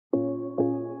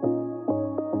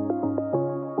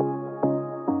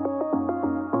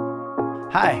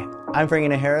Hi, I'm Frankie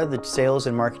Nahara, the Sales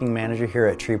and Marketing Manager here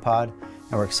at TreePod,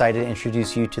 and we're excited to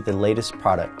introduce you to the latest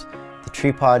product. The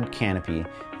TreePod Canopy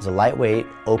is a lightweight,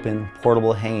 open,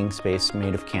 portable hanging space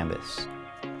made of canvas.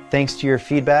 Thanks to your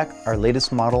feedback, our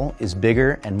latest model is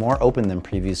bigger and more open than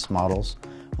previous models,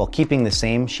 while keeping the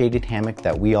same shaded hammock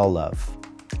that we all love.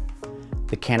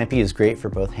 The canopy is great for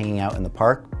both hanging out in the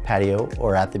park, patio,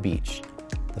 or at the beach.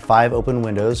 The 5 open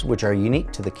windows, which are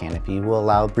unique to the canopy, will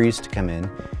allow breeze to come in,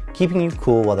 keeping you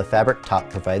cool while the fabric top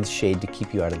provides shade to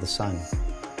keep you out of the sun.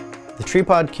 The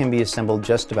TreePod can be assembled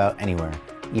just about anywhere,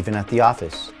 even at the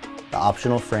office. The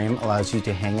optional frame allows you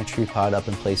to hang a TreePod up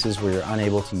in places where you're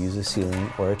unable to use a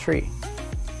ceiling or a tree.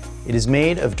 It is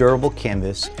made of durable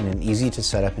canvas and an easy to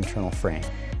set up internal frame.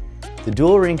 The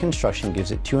dual ring construction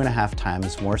gives it 2.5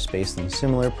 times more space than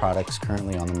similar products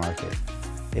currently on the market.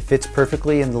 It fits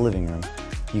perfectly in the living room.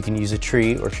 You can use a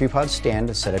tree or TreePod stand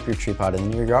to set up your TreePod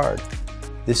in your yard.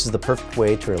 This is the perfect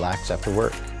way to relax after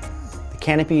work. The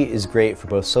canopy is great for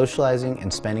both socializing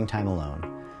and spending time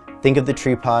alone. Think of the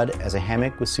TreePod as a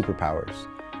hammock with superpowers.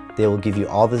 They will give you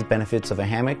all the benefits of a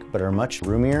hammock, but are much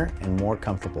roomier and more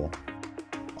comfortable.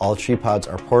 All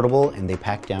TreePods are portable and they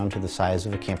pack down to the size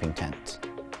of a camping tent.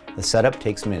 The setup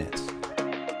takes minutes.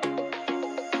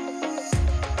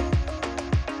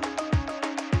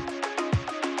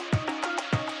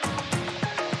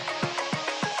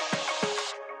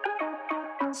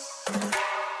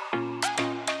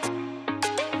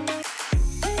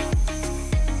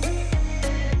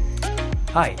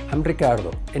 Hi, I'm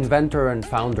Ricardo, inventor and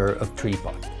founder of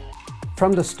TreePod.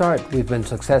 From the start, we've been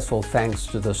successful thanks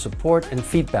to the support and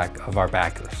feedback of our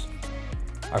backers.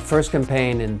 Our first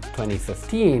campaign in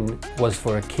 2015 was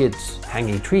for a kids'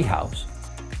 hanging treehouse,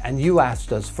 and you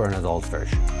asked us for an adult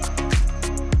version.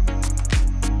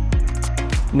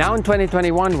 Now in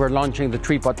 2021, we're launching the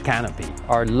TreePod Canopy,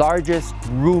 our largest,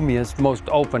 roomiest, most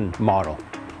open model.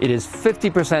 It is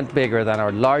 50% bigger than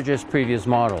our largest previous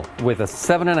model, with a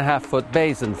 7.5-foot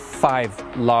base and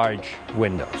 5 large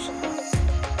windows.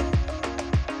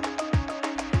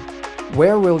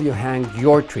 Where will you hang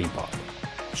your TreePod?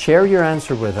 Share your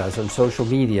answer with us on social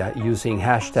media using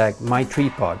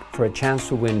 #MyTreePod for a chance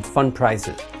to win fun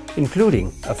prizes, including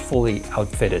a fully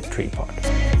outfitted TreePod.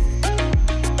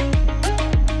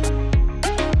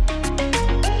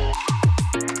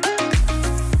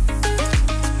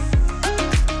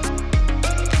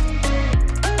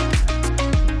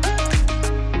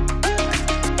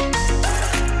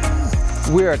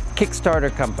 We're a Kickstarter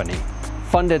company,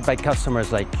 funded by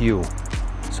customers like you.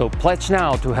 So pledge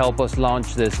now to help us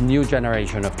launch this new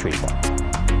generation of TreePod.